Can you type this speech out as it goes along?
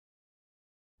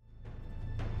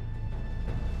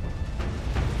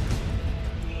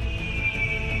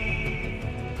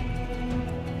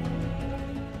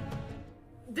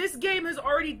this game has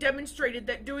already demonstrated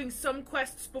that doing some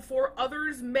quests before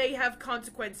others may have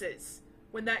consequences.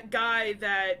 When that guy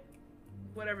that...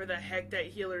 whatever the heck that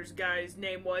healer's guy's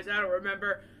name was, I don't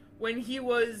remember. When he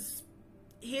was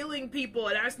healing people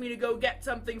and asked me to go get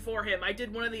something for him, I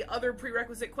did one of the other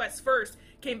prerequisite quests first.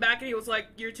 Came back and he was like,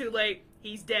 "You're too late.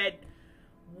 He's dead."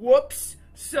 Whoops.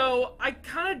 So, I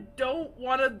kind of don't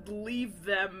want to leave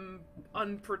them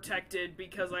unprotected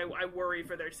because I worry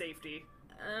for their safety.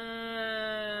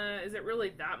 Is it really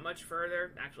that much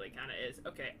further? Actually, it kind of is.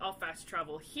 Okay, I'll fast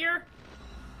travel here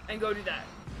and go do that.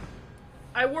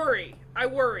 I worry.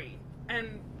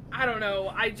 And, I don't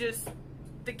know,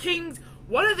 the kings,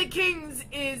 one of the kings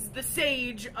is the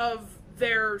sage of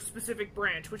their specific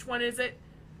branch. Which one is it?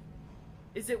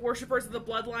 Is it Worshippers of the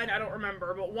Bloodline? I don't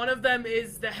remember, but one of them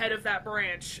is the head of that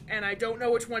branch, and I don't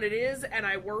know which one it is, and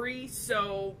I worry,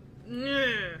 so...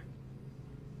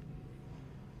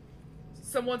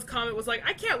 Someone's comment was like,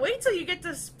 "I can't wait till you get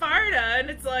to Sparta," and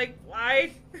it's like,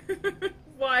 why?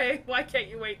 Why can't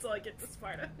you wait till I get to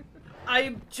Sparta?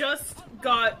 I just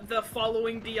got the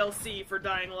following DLC for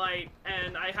Dying Light,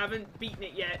 and I haven't beaten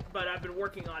it yet, but I've been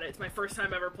working on it. It's my first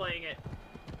time ever playing it.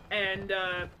 And,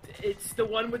 it's the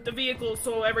one with the vehicle,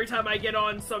 so every time I get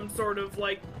on some sort of,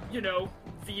 like, you know,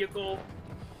 vehicle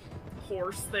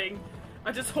horse thing,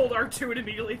 I just hold R2 and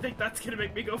immediately think that's gonna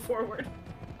make me go forward.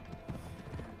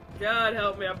 God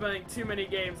help me, I'm playing too many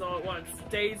games all at once.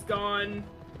 Days Gone,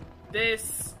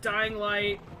 this, Dying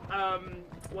Light,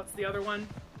 what's the other one?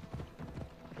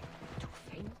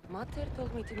 Mater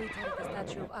told me to meet her at the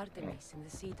statue of Artemis in the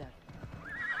Cedar.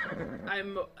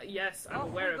 Yes, I'm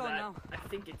aware of that. Now. I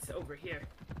think it's over here.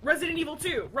 Resident Evil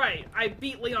 2, right. I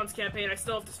beat Leon's campaign, I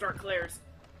still have to start Claire's.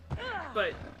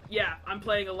 But, yeah, I'm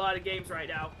playing a lot of games right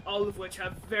now, all of which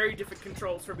have very different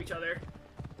controls from each other.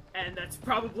 And that's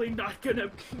probably not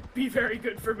gonna be very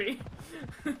good for me.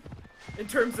 In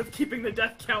terms of keeping the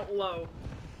death count low.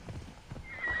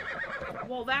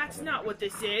 Well, that's not what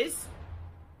this is.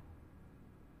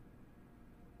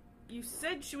 You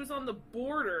said she was on the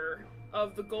border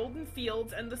of the Golden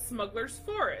Fields and the Smuggler's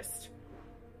Forest.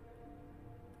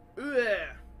 Ugh.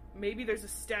 Maybe there's a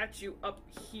statue up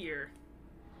here.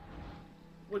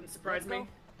 Wouldn't surprise me.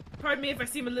 Pardon me if I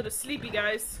seem a little sleepy,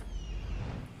 guys.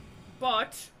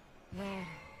 But...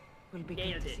 we'll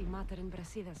begin to see Mater and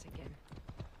Brasidas again.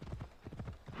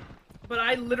 But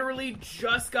I literally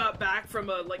just got back from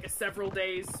a several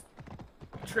days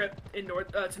trip in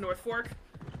to North Fork.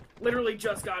 Literally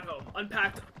just got home,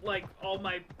 unpacked, like, all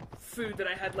my food that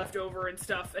I had left over and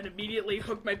stuff, and immediately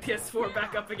hooked my PS4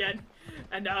 back up again.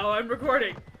 And now I'm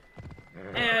recording.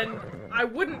 And I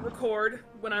wouldn't record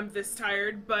when I'm this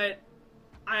tired, but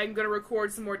I'm gonna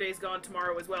record some more Days Gone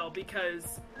tomorrow as well,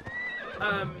 because,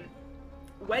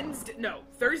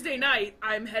 Thursday night,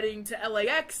 I'm heading to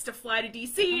LAX to fly to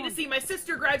DC to see my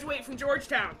sister graduate from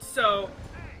Georgetown, so,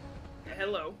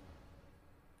 hello.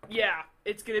 Yeah,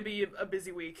 it's gonna be a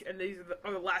busy week, and these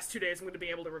are the last 2 days I'm gonna be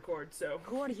able to record, so.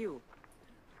 Who are you?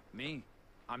 Me?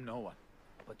 I'm no one.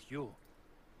 But you.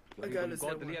 A You're girl even is no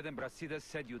one. godlier than Brasidas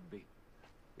said you'd be.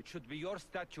 It should be your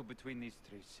statue between these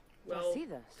trees. Well,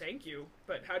 Brasidas? thank you,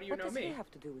 but how do you know me? What does he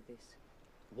have to do with this?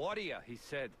 Warrior, he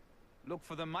said. Look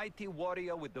for the mighty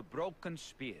warrior with the broken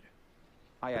spear.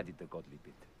 I added the godly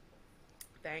bit.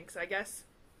 Thanks, I guess.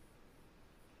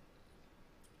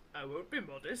 I won't be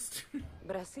modest.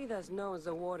 Brasidas knows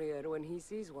a warrior when he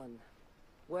sees one.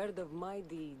 Word of my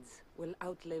deeds will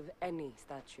outlive any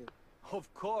statue.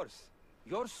 Of course.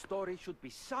 Your story should be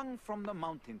sung from the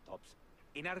mountaintops.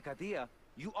 In Arcadia,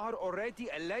 you are already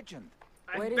a legend.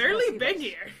 I've barely been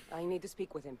here. I need to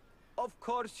speak with him. Of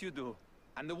course you do.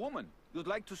 And the woman, you'd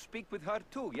like to speak with her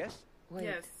too, yes? Wait.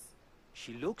 Yes.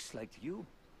 She looks like you.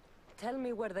 Tell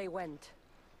me where they went.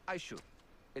 I should.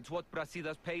 It's what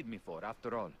Brasidas paid me for,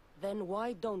 after all. Then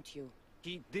why don't you?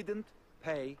 He didn't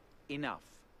pay enough.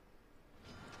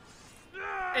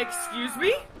 Excuse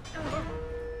me?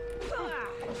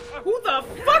 Who the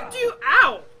fuck do you-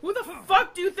 Ow! Who the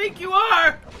fuck do you think you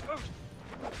are?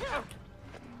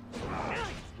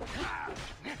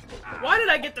 Why did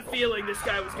I get the feeling this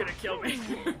guy was gonna kill me?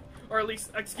 Or at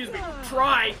least, excuse me,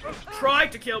 try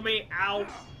to kill me. Ow.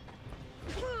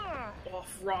 Oh,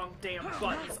 wrong damn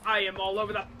buttons. I am all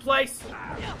over the place.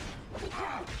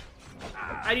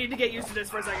 I need to get used to this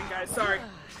for a second, guys. Sorry.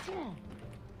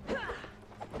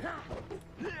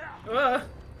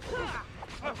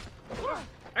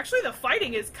 Actually, the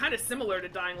fighting is kind of similar to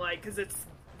Dying Light, because it's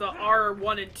the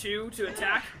R1 and 2 to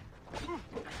attack.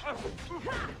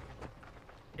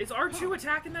 Is R2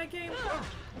 attack in that game?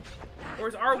 Or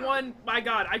is R1... My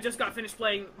god, I just got finished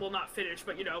playing... Well, not finished,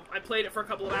 but, you know, I played it for a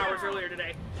couple of hours earlier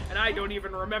today. And I don't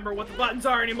even remember what the buttons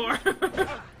are anymore.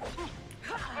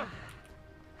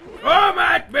 Come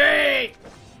at me!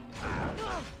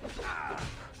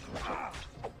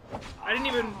 I didn't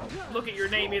even look at your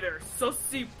name either.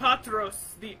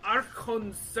 Sosipatros, the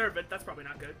Archon's servant. That's probably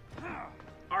not good.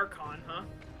 Archon, huh?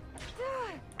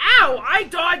 Ow! I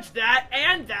dodged that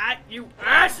and that, you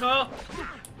asshole!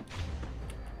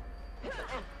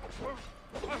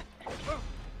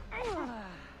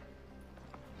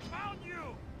 Found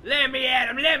you! Let me at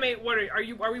him, let me... What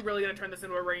are we really gonna turn this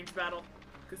into a ranged battle?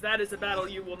 Because that is a battle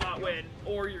you will not win,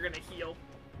 or you're gonna heal.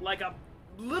 Like a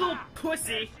little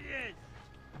pussy.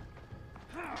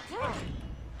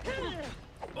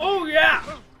 Oh yeah!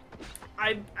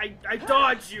 I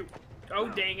dodged you. Oh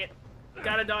dang it.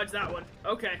 Gotta dodge that one.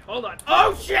 Okay, hold on.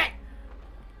 Oh shit!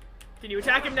 Can you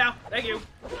attack him now? Thank you.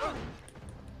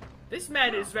 This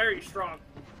man is very strong.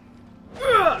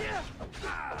 Ugh!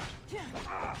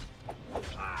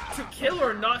 To kill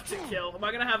or not to kill? Am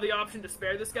I gonna have the option to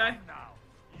spare this guy? Now,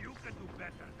 you can do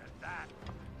better than that.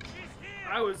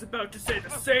 I was about to say the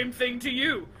same thing to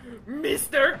you,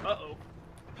 mister! Uh-oh.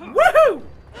 Woohoo!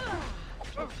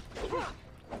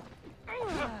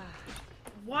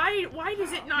 Why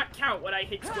does it not count when I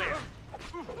hit square?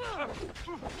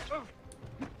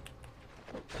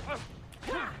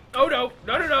 Oh no!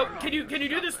 No no no! Can you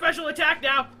do the special attack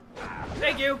now?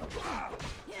 Thank you!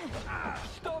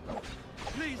 Stop!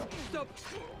 Please, stop!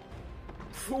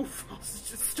 Oof, I'll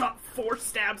just stop 4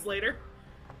 stabs later.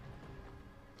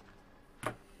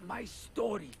 My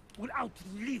story will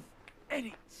outlive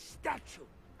any statue.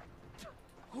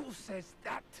 Who says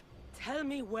that? Tell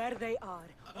me where they are.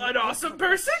 An awesome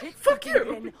person? Shit Fuck you!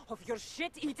 grin of your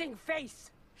shit-eating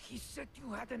face. He said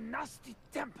you had a nasty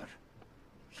temper.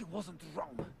 He wasn't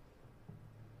wrong.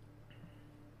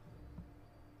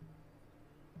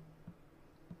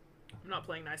 I'm not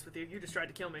playing nice with you. You just tried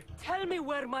to kill me. Tell me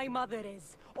where my mother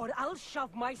is, or I'll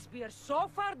shove my spear so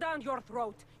far down your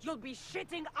throat, you'll be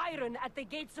shitting iron at the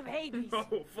gates of Hades.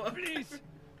 Oh, fuck. Please,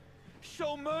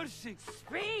 show mercy.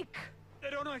 Speak!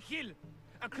 They're on a hill.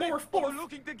 A Morph, cliff morph.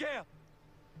 overlooking the gale.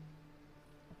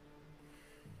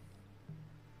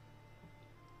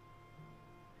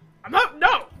 I'm up.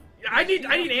 No, I need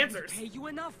answers. Pay you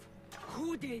enough?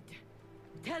 Who did?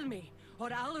 Tell me,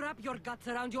 or I'll wrap your guts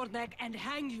around your neck and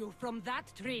hang you from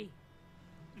that tree.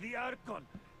 The Archon.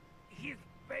 He's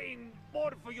paying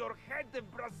more for your head than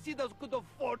Brasidas could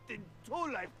afford in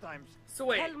 2 lifetimes. So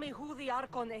wait, Tell me who the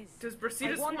Archon is. does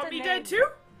Brasidas I want want a me name. dead too?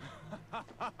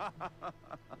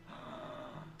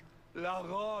 La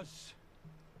Rose.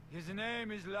 His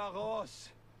name is La Rose,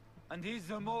 and he's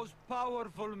the most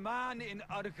powerful man in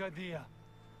Arcadia.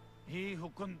 He who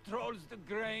controls the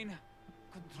grain,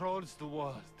 controls the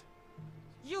world.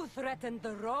 You threatened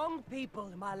the wrong people,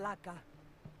 Malaka.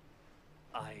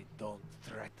 I don't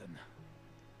threaten.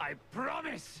 I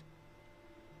promise!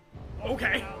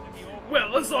 Okay.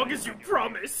 Well, as long as you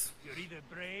promise. You're either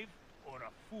brave or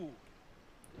a fool.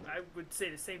 I would say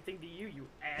the same thing to you, you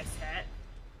asshat.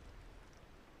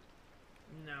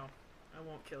 No, I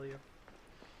won't kill you.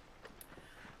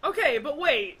 Okay, but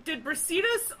wait, did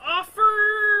Brasidas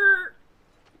offer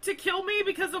to kill me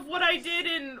because of what I did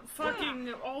in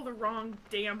fucking all the wrong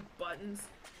damn buttons?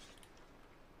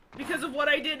 Because of what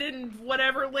I did in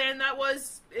whatever land that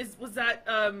was? Was that,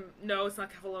 no, it's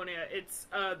not Cavalonia, it's,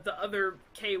 the other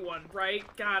K one, right?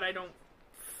 God, I don't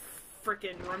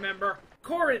frickin' remember.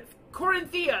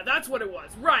 Corinthia, that's what it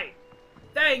was, right.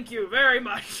 Thank you very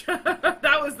much.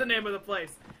 That was the name of the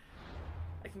place.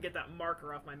 I can get that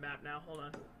marker off my map now, hold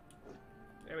on.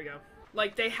 There we go.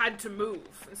 Like, they had to move,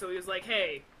 and so he was like,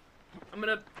 hey, I'm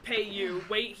gonna pay you,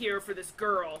 wait here for this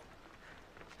girl,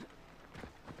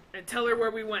 and tell her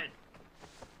where we went.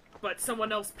 But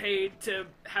someone else paid to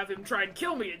have him try and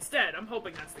kill me instead. I'm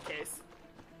hoping that's the case.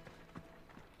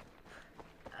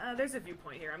 There's a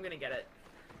viewpoint here. I'm gonna get it.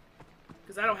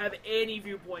 Because I don't have any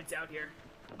viewpoints out here.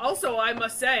 Also, I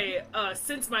must say,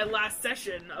 since my last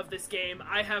session of this game,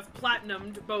 I have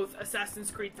platinumed both Assassin's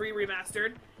Creed 3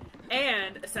 Remastered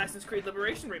and Assassin's Creed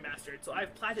Liberation Remastered. So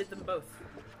I've platted them both.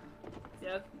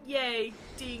 Yeah. Yay!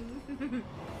 Ding!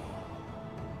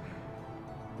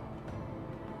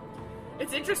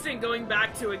 It's interesting going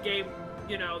back to a game,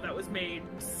 you know, that was made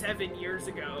 7 years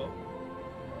ago.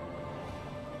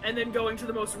 And then going to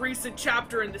the most recent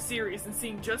chapter in the series and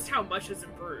seeing just how much has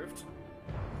improved.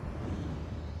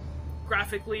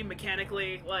 Graphically,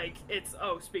 mechanically, like, it's,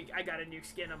 oh, I got a new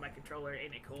skin on my controller,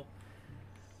 ain't it cool?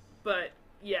 But,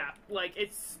 yeah, like,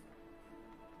 it's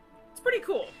pretty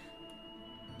cool.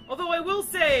 Although I will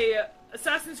say,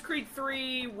 Assassin's Creed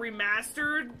 3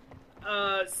 Remastered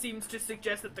seems to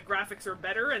suggest that the graphics are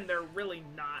better, and they're really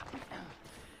not.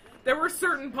 There were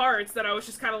certain parts that I was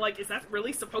just kind of like, is that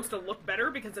really supposed to look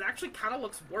better? Because it actually kind of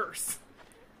looks worse.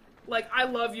 Like, I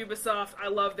love Ubisoft, I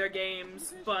love their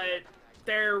games, but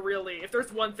they're really, if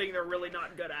there's one thing they're really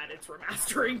not good at, it's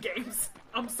remastering games.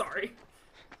 I'm sorry.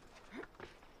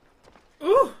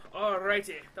 Ooh,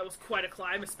 alrighty. That was quite a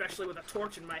climb, especially with a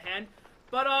torch in my hand.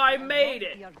 But I made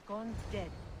it! Dead.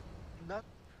 Not...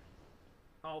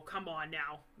 Oh, come on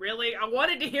now. Really? I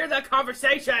wanted to hear that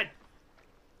conversation!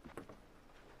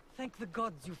 Thank the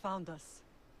gods you found us.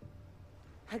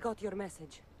 I got your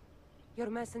message. Your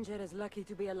messenger is lucky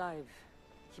to be alive.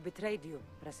 He betrayed you,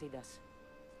 Brasidas.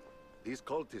 These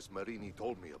cultists Marini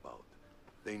told me about.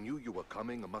 They knew you were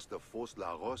coming and must have forced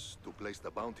La Roche to place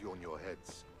the bounty on your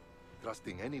heads.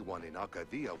 Trusting anyone in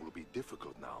Arcadia will be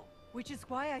difficult now. Which is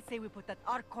why I say we put that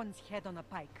Archon's head on a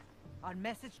pike. Our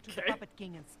message to the Puppet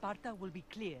King and Sparta will be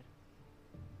clear.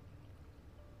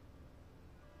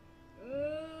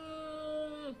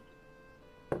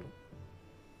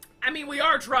 I mean, we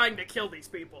are trying to kill these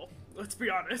people. Let's be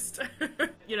honest.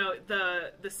 You know,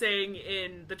 the saying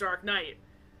in The Dark Knight,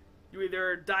 you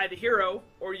either die the hero,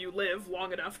 or you live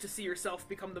long enough to see yourself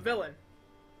become the villain.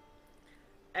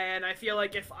 And I feel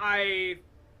like if I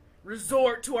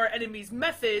resort to our enemy's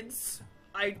methods,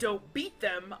 I don't beat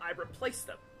them, I replace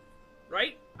them.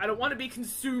 Right? I don't want to be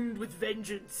consumed with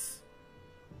vengeance.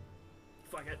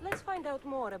 Fuck it. Let's find out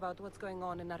more about what's going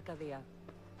on in Arcadia.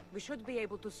 We should be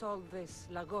able to solve this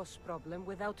Lagos problem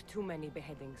without too many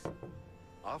beheadings.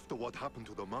 After what happened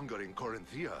to the monger in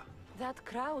Corinthia, That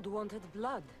crowd wanted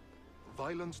blood.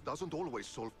 violence doesn't always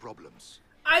solve problems.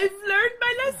 I've learned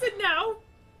my lesson now!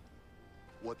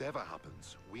 Whatever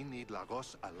happens, we need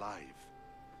Lagos alive.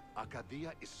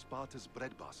 Arcadia is Sparta's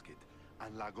breadbasket,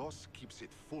 and Lagos keeps it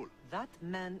full. That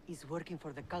man is working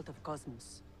for the cult of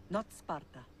Cosmos, not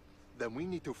Sparta. Then we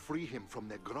need to free him from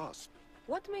their grasp.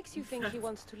 What makes you think he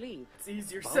wants to leave? It's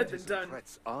easier said than Bounties and done.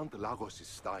 threats aren't Lagos'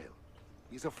 style.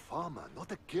 He's a farmer,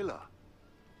 not a killer.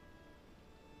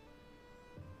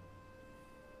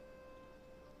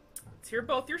 Let's hear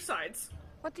both your sides.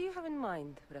 What do you have in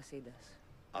mind, Brasidas?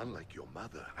 Unlike your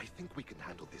mother, I think we can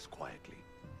handle this quietly.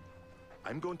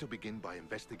 I'm going to begin by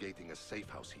investigating a safe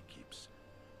house he keeps.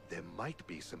 There might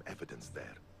be some evidence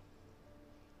there.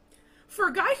 For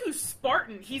a guy who's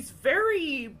Spartan, he's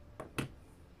very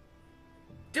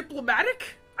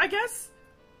diplomatic, I guess?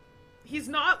 He's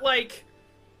not, like,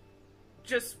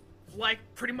 just like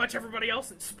pretty much everybody else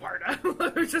in Sparta,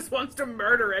 who just wants to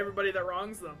murder everybody that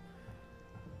wrongs them.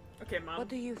 Okay, Mom. What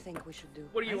do you think we should do?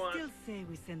 What do you I want? still say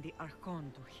we send the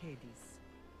Archon to Hades.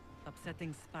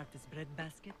 Upsetting Sparta's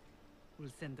breadbasket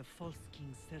will send the false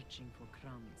king searching for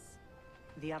crumbs.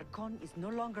 The Archon is no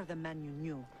longer the man you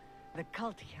knew. The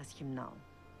cult has him now.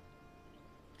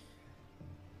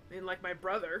 I mean, like my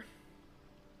brother.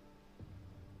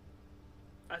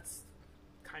 That's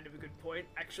kind of a good point,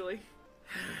 actually.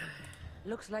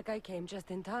 Looks like I came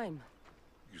just in time.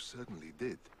 You certainly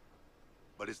did.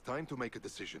 But it's time to make a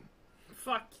decision.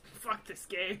 Fuck this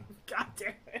game. God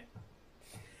damn it.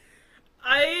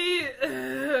 I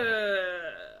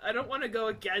don't want to go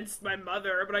against my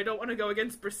mother, but I don't want to go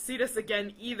against Brasidas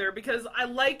again either, because I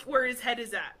like where his head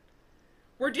is at.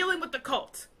 We're dealing with the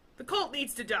cult. The cult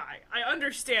needs to die. I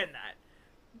understand that.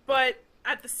 But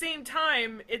at the same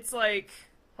time, it's like...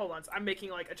 Hold on, I'm making,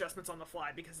 like, adjustments on the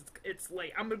fly because it's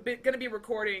late. I'm gonna be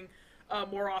recording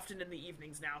more often in the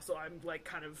evenings now, so I'm, like,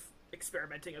 kind of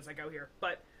experimenting as I go here.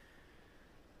 But,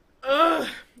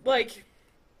 like,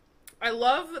 I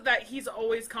love that he's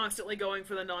always constantly going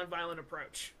for the non-violent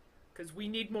approach, because we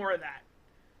need more of that.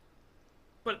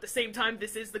 But at the same time,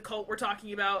 this is the cult we're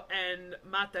talking about, and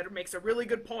Mater makes a really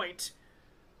good point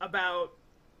about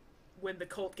when the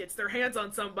cult gets their hands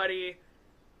on somebody,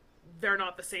 they're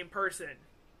not the same person.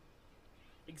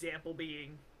 Example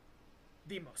being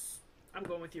Demos. I'm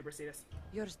going with you, Brasidas.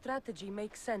 Your strategy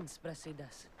makes sense,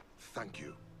 Brasidas. Thank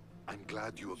you. I'm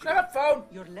glad you agree. Shut up, phone!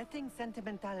 You're letting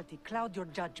sentimentality cloud your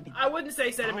judgment. I wouldn't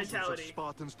say Thousands of sentimentality.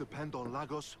 Spartans depend on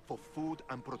Lagos for food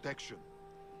and protection.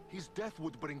 His death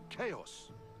would bring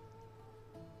chaos.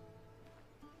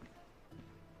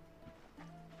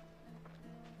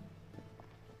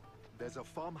 There's a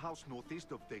farmhouse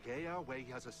northeast of Tegea where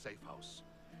he has a safe house.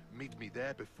 Meet me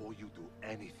there before you do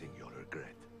anything you'll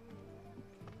regret.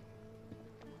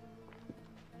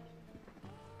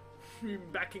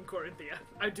 Back in Corinthia.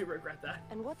 I do regret that.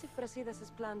 And what if Brasidas'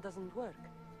 plan doesn't work?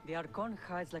 The Archon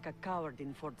hides like a coward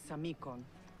in Fort Samikon.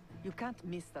 You can't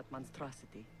miss that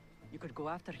monstrosity. You could go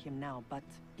after him now, but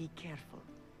be careful.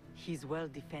 He's well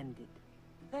defended.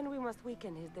 Then we must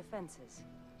weaken his defenses.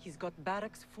 He's got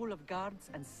barracks full of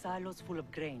guards and silos full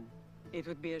of grain. It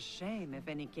would be a shame if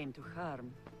any came to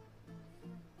harm.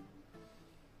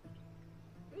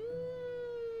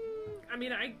 I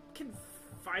mean, I can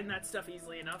find that stuff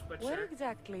easily enough, but Where sure.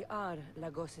 exactly are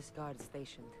Lagos's guards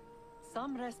stationed?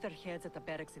 Some rest their heads at the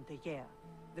barracks in Tegea.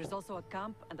 There's also a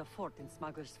camp and a fort in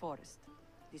Smuggler's Forest.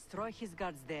 Destroy his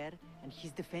guards there, and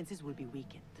his defenses will be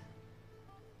weakened.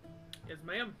 Yes,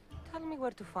 ma'am. Tell me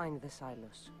where to find the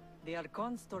silos. The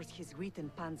Archon stores his wheat in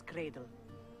Pan's cradle.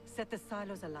 Set the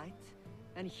silos alight,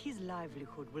 and his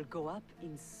livelihood will go up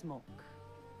in smoke.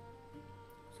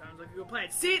 Sounds like a good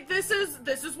plan. See, this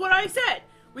is what I said.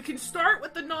 We can start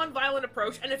with the non-violent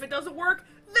approach, and if it doesn't work,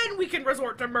 then we can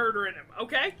resort to murdering him,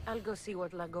 okay? I'll go see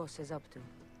what Lagos is up to.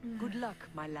 Good luck,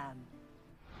 my lamb.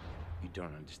 You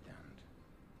don't understand.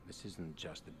 This isn't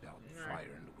just about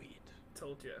fire and wheat.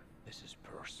 Told you. This is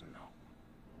personal.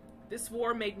 This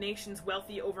war made nations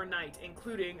wealthy overnight,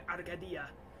 including Arcadia.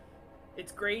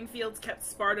 Its grain fields kept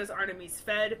Sparta's armies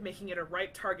fed, making it a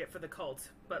ripe target for the cult.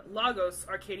 But Lagos,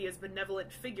 Arcadia's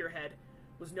benevolent figurehead,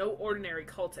 was no ordinary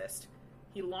cultist.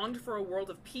 He longed for a world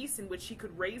of peace in which he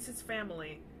could raise his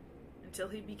family, until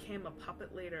he became a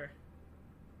puppet later.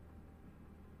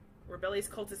 Rebellious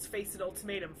cultists faced an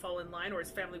ultimatum: fall in line or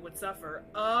his family would suffer.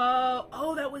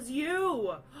 Oh, that was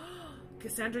you!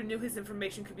 Cassandra knew his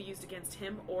information could be used against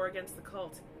him or against the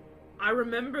cult. I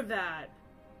remember that.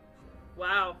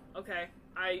 Wow, okay.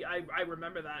 I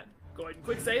remember that. Go ahead and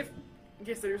quick save, in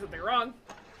case I do something wrong.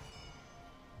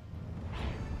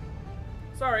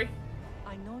 Sorry.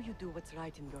 I know you do what's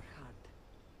right in your heart,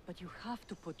 but you have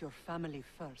to put your family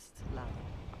first, lad.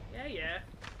 Yeah.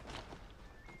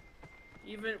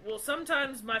 Well,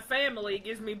 sometimes my family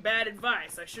gives me bad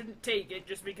advice. I shouldn't take it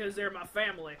just because they're my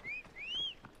family.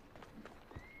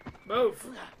 Move.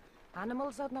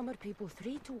 Animals outnumber people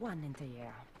 3-1 in the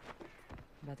air.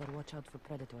 Better watch out for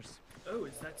predators. Oh,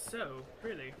 is that so?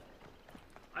 Really?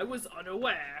 I was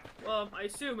unaware. Well, I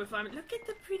assume if I'm... Look at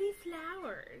the pretty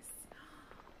flowers.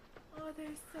 Oh, they're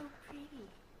so pretty.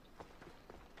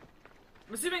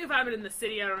 I'm assuming if I'm in the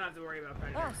city, I don't have to worry about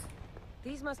predators.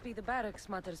 These must be the barracks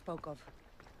Mater spoke of.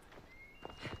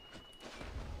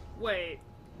 Wait.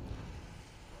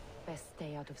 Best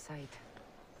stay out of sight.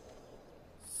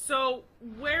 So,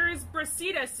 where is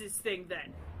Brasidas' thing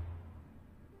then?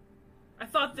 I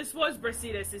thought this was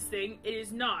Brasidas' thing. It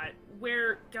is not.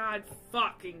 Where... God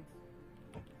fucking...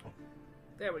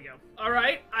 There we go.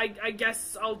 Alright, I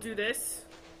guess I'll do this.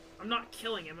 I'm not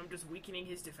killing him, I'm just weakening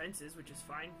his defenses, which is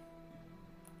fine.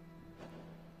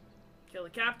 Kill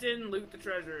the captain, loot the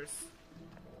treasures.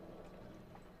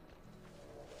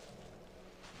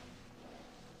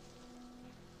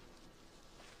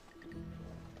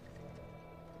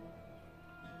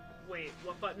 Wait,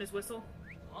 what button is whistle?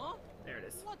 Huh? There it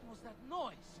is. What was that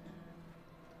noise?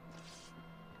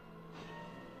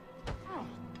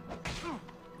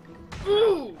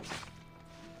 Ooh!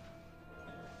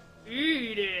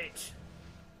 Eat it!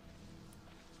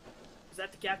 Is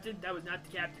that the captain? That was not the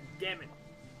captain. Damn it.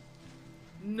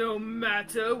 No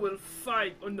matter, we'll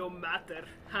fight. Oh, no matter.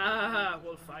 Ha ha ha,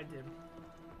 we'll find him.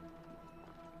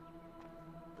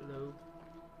 Hello?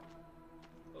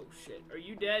 Oh shit, are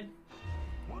you dead?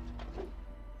 What?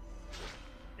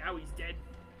 Now he's dead.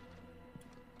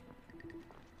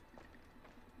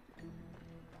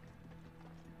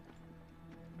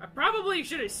 I probably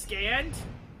should have scanned.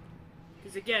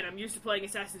 Because again, I'm used to playing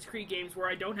Assassin's Creed games where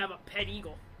I don't have a pet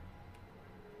eagle.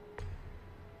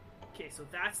 Okay, so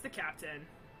that's the captain.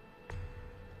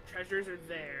 Treasures are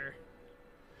there.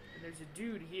 And there's a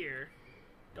dude here.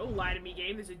 Don't lie to me,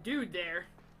 game. There's a dude there.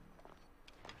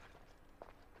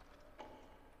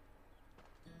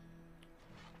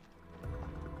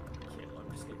 Okay, well,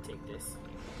 I'm just gonna take this.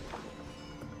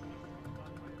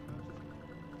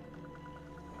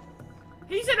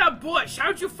 He's in a bush!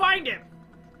 How'd you find him?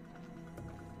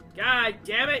 God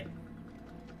damn it!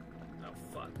 Oh,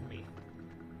 fuck me.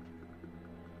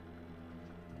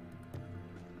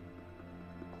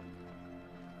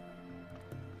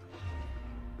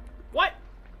 What?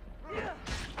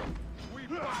 We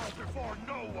bow before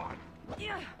no one!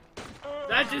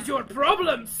 That is your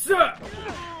problem, sir!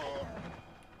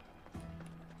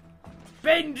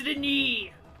 Bend the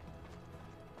knee!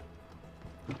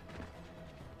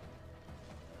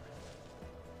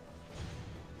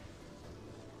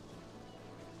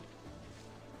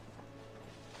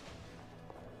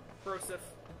 Broseph.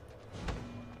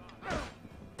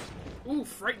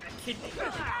 Oof, right in the kidney.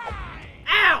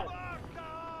 Ow!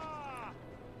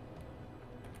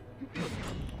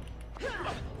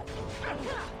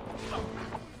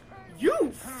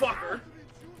 You fucker.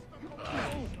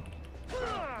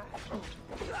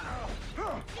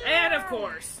 And of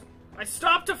course, I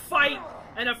stop to fight,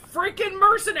 and a freaking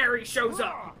mercenary shows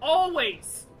up.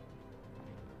 Always.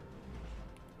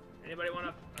 Anybody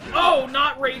wanna... Oh,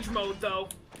 not rage mode, though.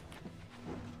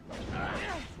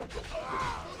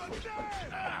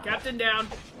 Captain down.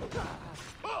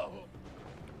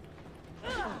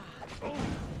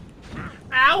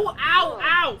 Ow, ow,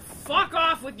 ow! Fuck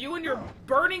off with you and your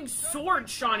burning sword,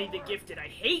 Shawnee the Gifted. I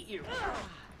hate you.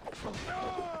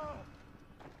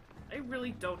 I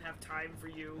really don't have time for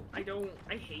you. I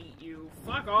hate you.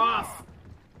 Fuck off.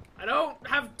 I don't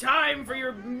have time for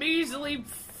your measly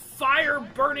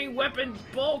fire-burning weapon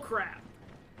bullcrap.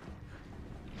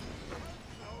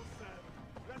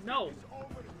 No.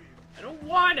 I don't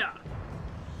wanna.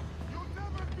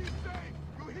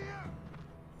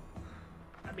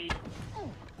 I mean,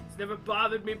 it's never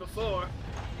bothered me before.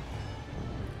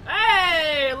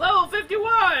 Hey! Level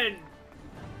 51!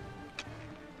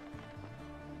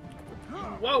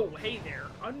 Whoa, hey there.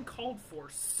 Uncalled for,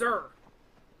 sir.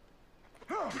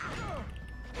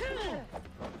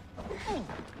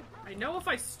 I know if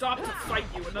I stop to fight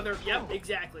you, another... Yep,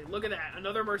 exactly. Look at that.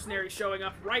 Another mercenary showing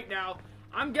up right now.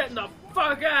 I'm getting the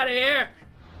fuck out of here!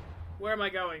 Where am I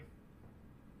going?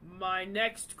 My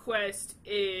next quest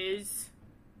is...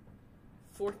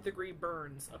 4th degree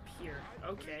burns up here.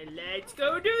 Okay, let's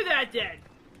go do that then!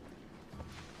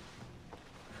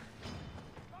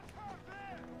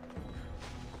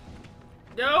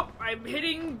 Nope, I'm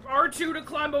hitting R2 to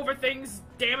climb over things.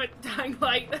 Damn it, Dying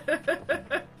Light.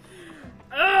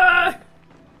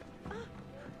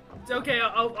 It's okay,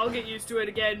 I'll get used to it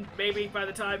again, maybe by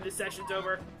the time this session's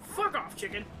over. Fuck off,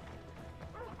 chicken.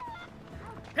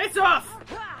 Hits off!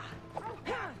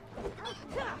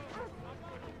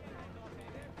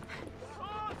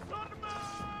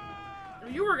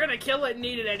 You were gonna kill it and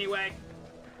eat it anyway.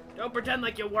 Don't pretend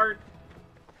like you weren't.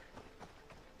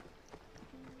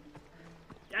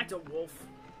 That's a wolf.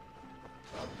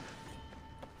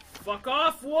 Fuck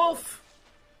off, wolf!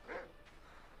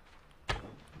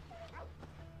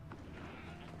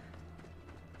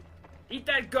 Eat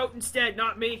that goat instead,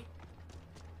 not me.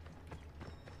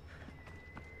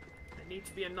 I need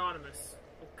to be anonymous.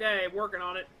 Okay, working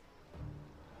on it.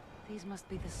 These must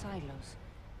be the silos.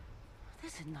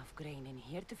 There's enough grain in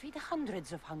here to feed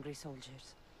hundreds of hungry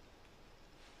soldiers.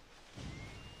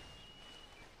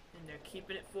 And they're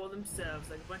keeping it for themselves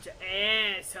like a bunch of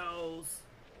assholes.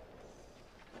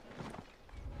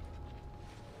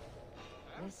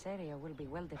 This area will be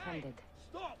well defended. Hey,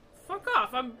 stop! Fuck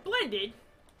off, I'm blended.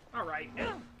 Alright.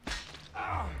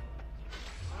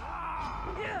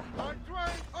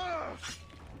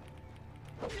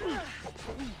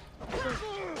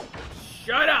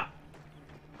 Shut up!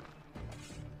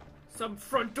 Some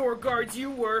front door guards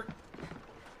you were.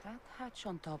 That hatch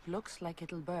on top looks like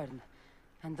it'll burn,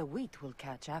 and the wheat will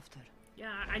catch after.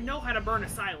 Yeah, I know how to burn a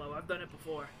silo. I've done it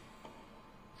before.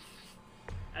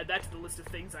 Add that to the list of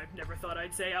things I've never thought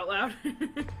I'd say out loud.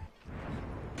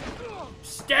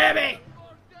 Stab me!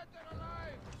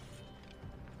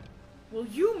 Will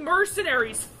you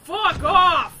mercenaries fuck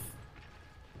off?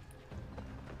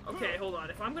 Okay, hold on.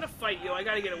 If I'm gonna fight you, I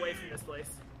gotta get away from this place.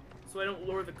 So I don't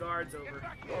lure the guards over.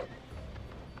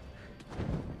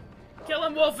 Kill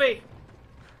him, Wolfie!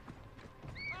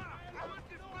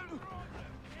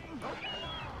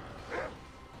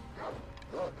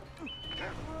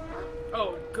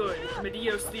 Oh, good.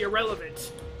 Medeos the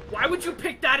Irrelevant. Why would you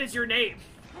pick that as your name?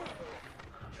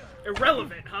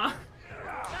 Irrelevant, huh?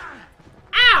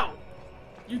 Ow!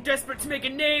 You desperate to make a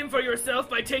name for yourself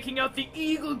by taking out the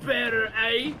Eagle Bearer,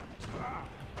 eh?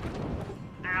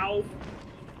 Ow.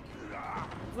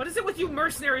 What is it with you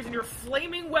mercenaries and your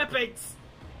flaming weapons?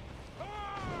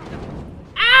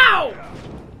 Ow!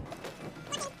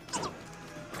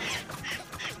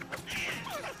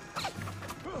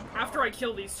 After I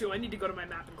kill these two, I need to go to my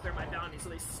map and clear my bounty so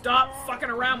they stop fucking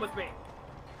around with me.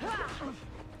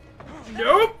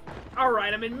 Nope!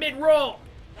 Alright, I'm in mid-roll.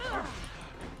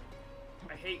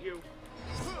 I hate you.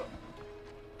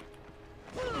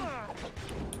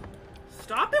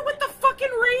 Stop it with the fucking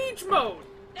rage mode!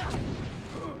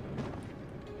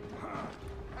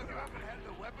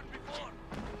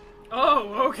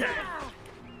 Oh, okay.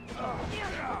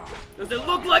 Does it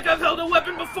look like I've held a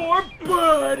weapon before,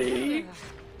 buddy?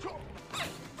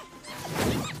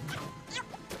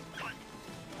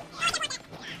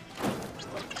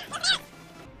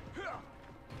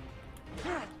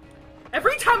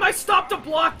 Every time I stop to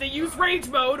block, they use rage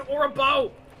mode or a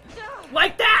bow.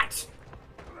 Like that!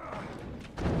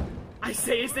 I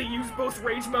say as they use both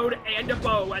rage mode and a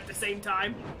bow at the same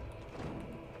time.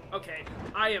 Okay,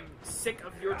 I am sick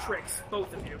of your tricks,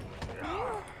 both of you.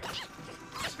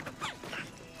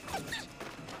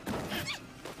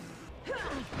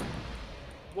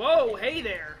 Whoa, hey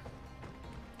there.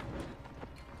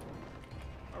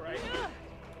 Alright.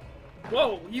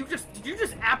 Whoa, did you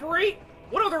just apparate?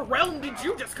 What other realm did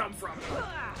you just come from?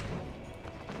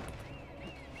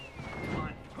 Come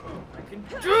on. I can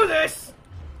do this!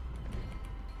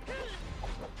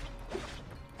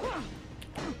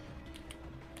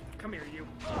 Come here, you.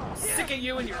 I'm sick of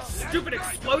you and your stupid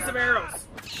explosive arrows.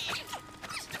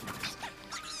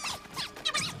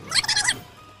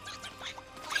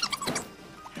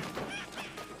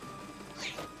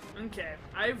 Okay,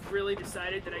 I've really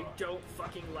decided that I don't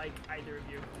fucking like either of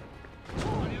you.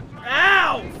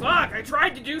 Ow! Fuck! I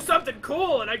tried to do something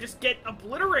cool and I just get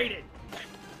obliterated.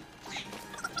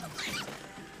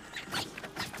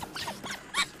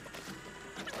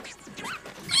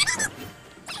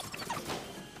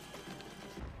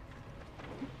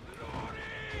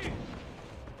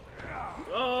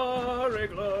 Glory,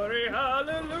 glory,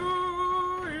 hallelujah.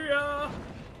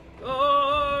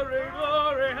 Glory,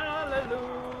 glory,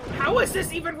 hallelujah. How is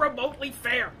this even remotely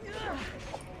fair?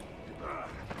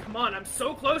 Come on, I'm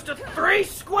so close to 3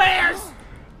 squares!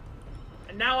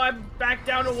 And now I'm back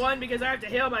down to 1 because I have to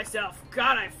heal myself.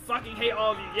 God, I fucking hate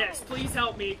all of you. Yes, please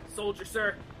help me, soldier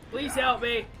sir. Please help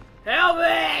me. Help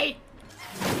me!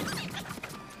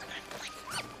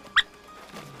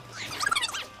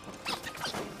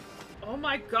 Oh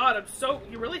my god, I'm so...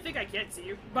 You really think I can't see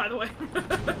you, by the way?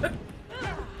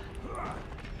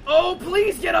 Oh,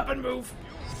 please get up and move!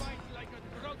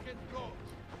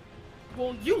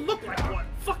 Well, you look like one.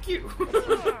 Fuck you.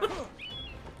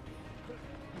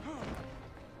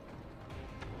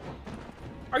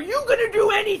 Are you gonna do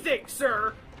anything,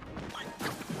 sir?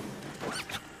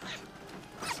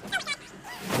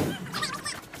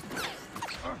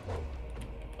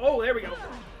 Oh, there we go.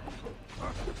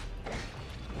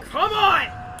 Come on!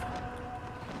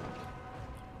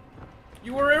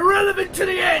 You were irrelevant to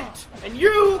the end! And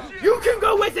you can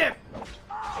go with him!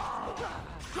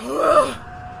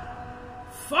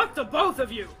 Fuck the both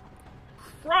of you!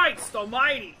 Christ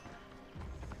almighty!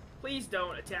 Please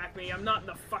don't attack me, I'm not in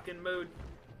the fucking mood.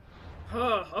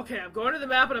 Okay, I'm going to the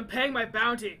map and I'm paying my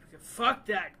bounty. Fuck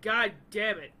that, god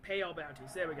damn it. Pay all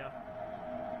bounties, there we go.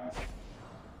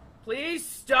 Please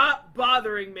stop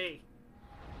bothering me.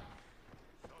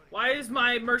 Why is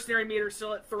my mercenary meter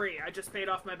still at 3? I just paid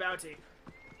off my bounty.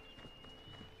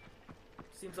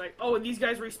 Seems like... Oh, and these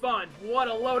guys respawn. What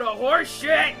a load of horse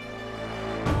shit!